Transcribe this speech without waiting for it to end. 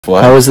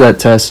What? How was that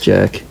test,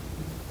 Jack?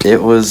 It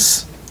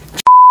was...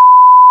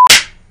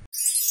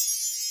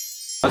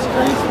 That's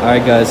crazy.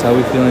 Alright guys, how are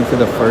we feeling for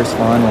the first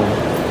final?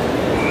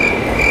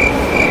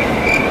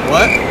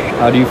 What?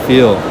 How do you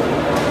feel?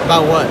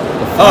 About what?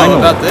 Final. Oh,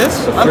 about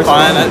this? I'm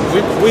fine.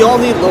 We all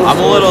need low. I'm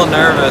a little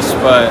nervous,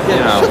 but you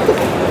know.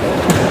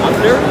 I'm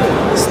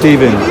nervous.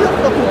 Steven,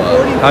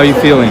 how are you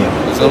feeling?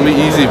 It's gonna be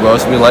easy, bro.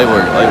 It's gonna be light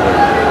work.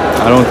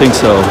 I don't think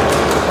so.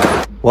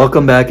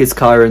 Welcome back, it's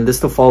Kyron. This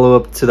is the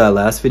follow-up to that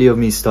last video of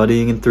me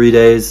studying in 3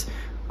 days.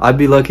 I'd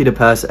be lucky to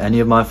pass any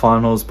of my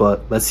finals,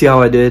 but let's see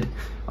how I did.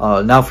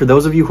 Now, for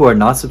those of you who are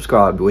not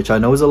subscribed, which I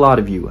know is a lot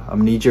of you, I'm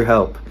gonna need your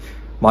help.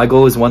 My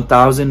goal is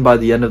 1,000 by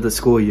the end of the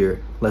school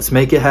year. Let's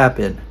make it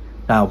happen.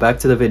 Now, back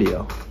to the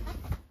video.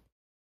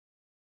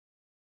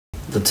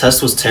 The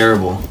test was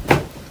terrible.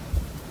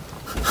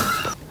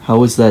 How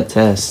was that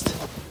test?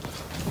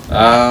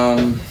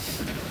 I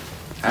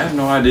have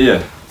no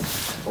idea.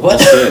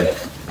 What?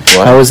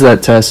 What? How was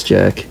that test,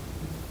 Jack?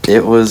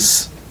 It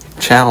was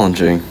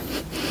challenging.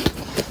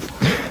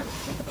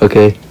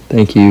 Okay,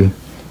 thank you.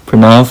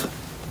 Pranav?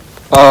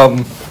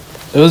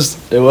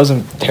 It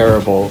wasn't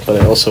terrible, but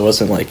it also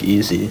wasn't like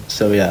easy.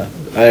 So yeah,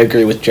 I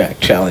agree with Jack.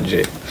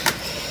 Challenging.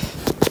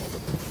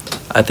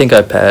 I think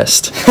I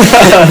passed.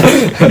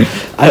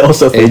 I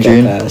also think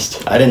Adrian? I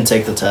passed. I didn't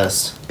take the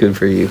test. Good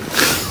for you.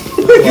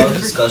 A lot of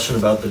discussion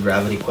about the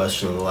gravity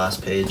question on the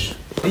last page.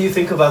 What do you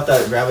think about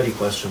that gravity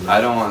question? I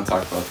don't want to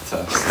talk about the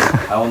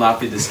test. I will not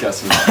be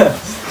discussing the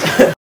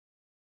test.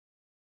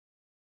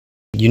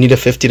 You need a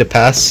 50 to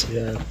pass?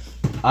 Yeah.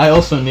 I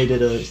also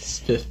needed a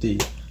 50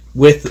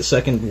 with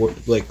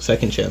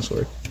second chance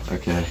work.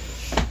 Okay.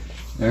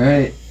 All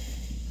right.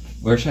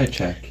 Where should I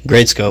check?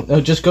 Gradescope.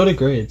 No, just go to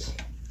grades.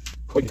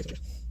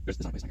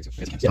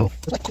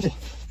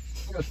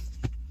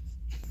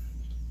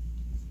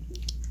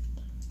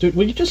 Dude,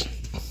 will you just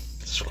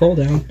scroll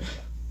down?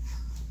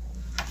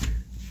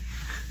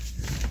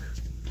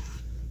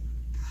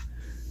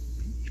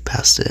 You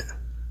passed it.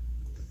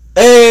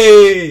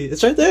 Hey!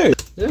 It's right there.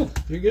 Yeah,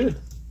 you're good.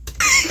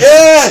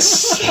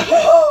 Yes!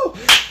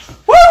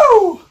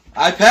 Woo!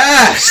 I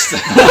passed!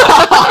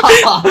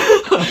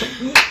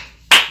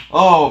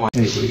 Oh my.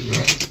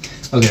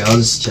 Okay, I'll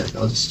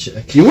just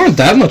check. You weren't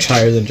that much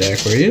higher than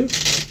Jack, were you?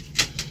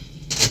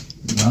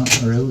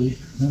 Not really.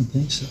 I don't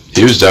think so.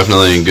 He was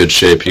definitely in good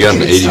shape. He got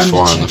an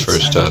 84 on the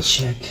first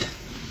test.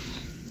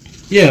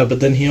 Yeah, but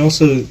then he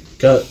also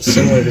got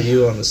similar to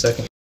you on the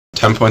second.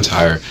 10 points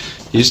higher.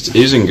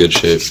 He's in good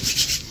shape.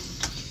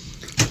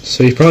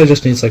 So he probably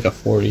just needs like a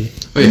 40.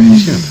 Oh yeah,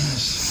 he's gonna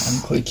pass.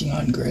 I'm clicking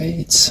on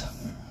grades.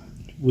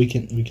 We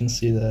can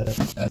see that.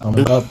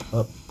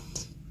 Up.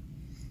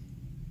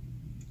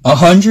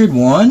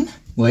 101?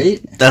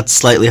 Wait. That's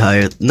slightly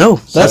higher. No,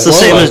 that's the What?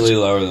 same as... Slightly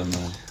lower than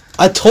that.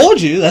 I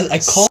told you that I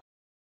called.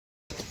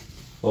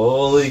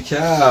 Holy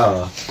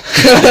cow.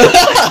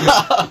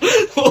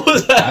 What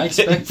was that? I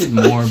expected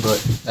more, but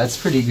that's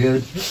pretty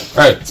good.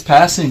 Alright. It's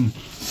passing.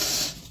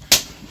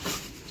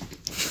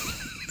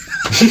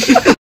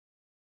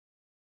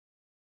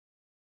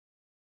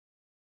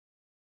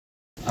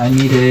 I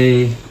need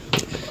a...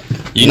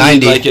 You 90.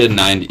 need like a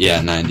 90.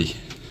 Yeah, 90.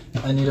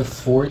 I need a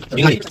 4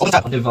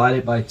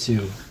 divided by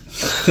 2.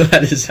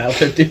 That is how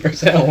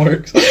 50%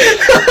 works.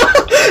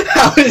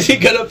 How is he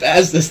gonna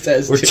pass this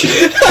test? We're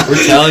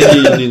telling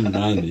you need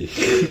 90.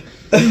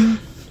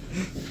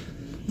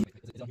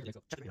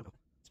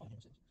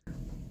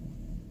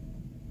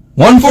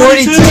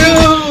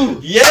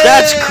 $142! Yeah!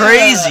 That's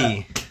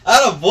crazy!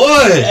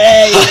 Attaboy!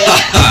 Hey,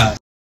 yeah.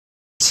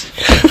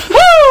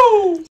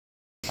 Woo!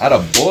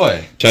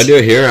 Attaboy. Should I do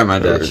it here or at my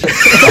desk?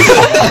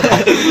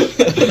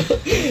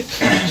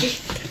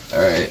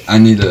 Alright, I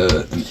need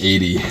an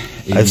 80.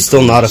 I've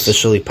still not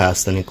officially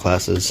passed any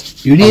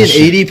classes. You need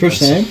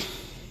 80%?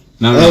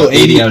 No,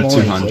 80 out of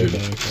points. 200.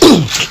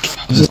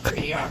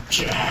 Okay.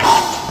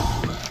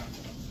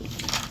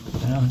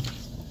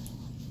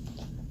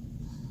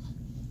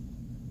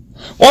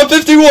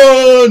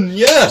 151!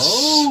 Yes!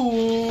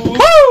 Oh.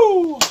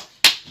 Woo!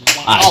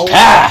 I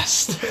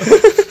passed!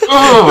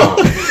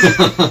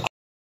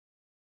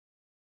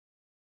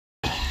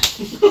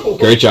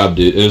 Great job,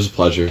 dude. It was a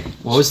pleasure.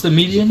 What was the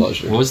median? It's a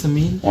pleasure. What was the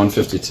mean?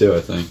 152, I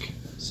think.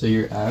 So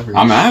you're average.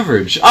 I'm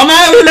average. I'm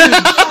average!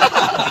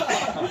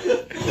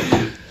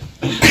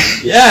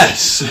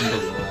 Yes!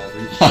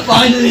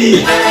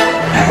 Finally!